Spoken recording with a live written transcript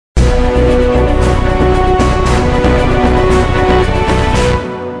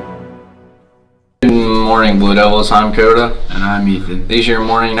morning, Blue Devils. I'm Coda. And I'm Ethan. These are your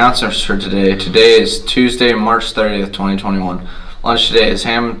morning announcements for today. Today is Tuesday, March 30th, 2021. Lunch today is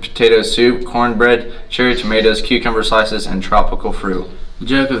ham and potato soup, cornbread, cherry tomatoes, cucumber slices, and tropical fruit.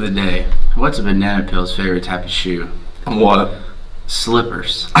 Joke of the day. What's a banana peel's favorite type of shoe? What?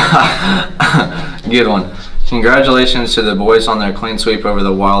 Slippers. Good one. Congratulations to the boys on their clean sweep over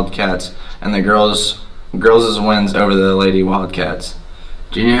the Wildcats and the girls' wins over the Lady Wildcats.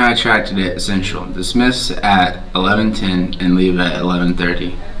 Junior high track today at Central. Dismiss at 11:10 and leave at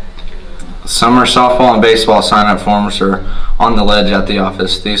 11:30. Summer softball and baseball sign-up forms are on the ledge at the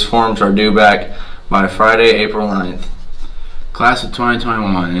office. These forms are due back by Friday, April 9th. Class of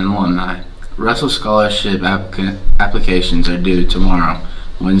 2021 and alumni. Russell Scholarship applications are due tomorrow,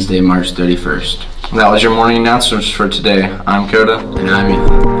 Wednesday, March 31st. That was your morning announcements for today. I'm Coda. And I'm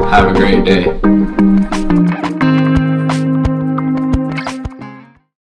Ethan. Have a great day.